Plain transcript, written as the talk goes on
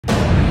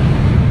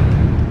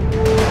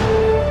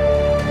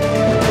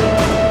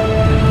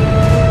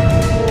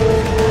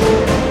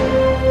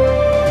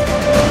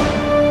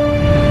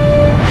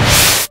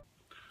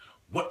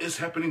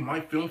happening, my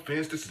film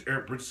fans? This is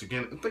Eric Bridges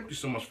again, and thank you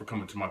so much for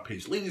coming to my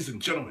page. Ladies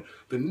and gentlemen,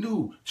 the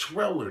new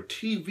trailer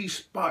TV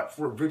spot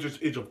for Avengers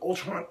Age of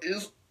Ultron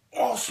is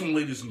awesome,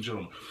 ladies and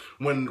gentlemen.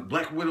 When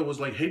Black Widow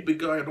was like, hey, big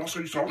guy, and also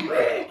you saw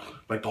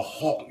like the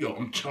Hulk, yo,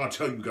 I'm trying to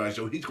tell you guys,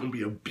 yo, he's going to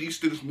be a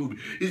beast in this movie.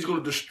 He's going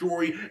to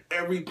destroy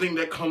everything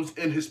that comes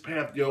in his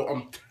path, yo,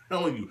 I'm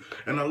telling you.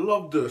 And I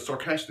love the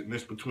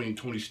sarcasticness between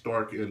Tony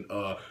Stark and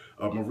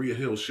Maria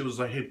Hill. She was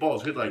like, hey,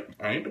 boss. He's like,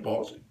 I ain't the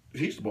boss.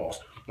 He's the boss.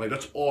 Like,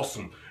 that's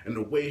awesome. And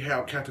the way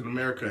how Captain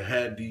America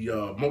had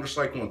the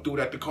motorcycle and threw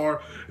it at the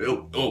car,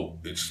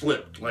 it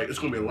slipped. Like, it's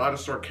going to be a lot of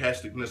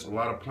sarcasticness, a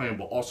lot of playing,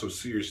 but also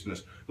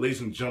seriousness.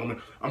 Ladies and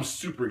gentlemen, I'm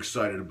super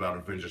excited about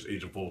Avengers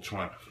Age of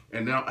Ultron.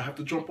 And now I have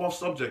to jump off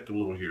subject a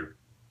little here.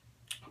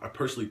 I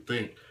personally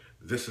think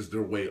this is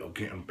their way of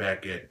getting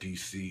back at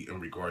DC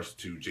in regards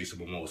to Jason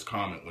Momoa's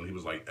comment when he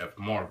was like, F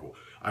Marvel.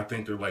 I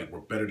think they're like,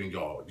 we're better than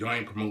y'all. Y'all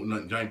ain't promoting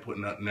nothing. Y'all ain't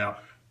putting nothing out.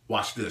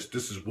 Watch this.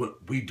 This is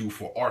what we do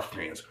for our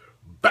fans.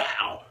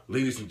 Bow!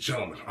 Ladies and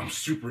gentlemen, I'm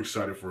super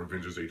excited for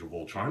Avengers Age of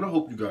Ultron. I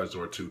hope you guys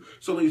are too.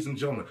 So, ladies and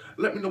gentlemen,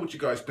 let me know what you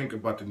guys think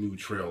about the new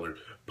trailer.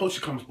 Post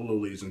your comments below,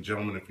 ladies and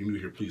gentlemen. If you're new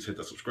here, please hit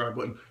that subscribe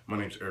button. My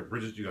name's Eric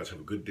Bridges. You guys have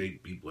a good day.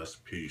 Be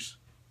blessed. Peace.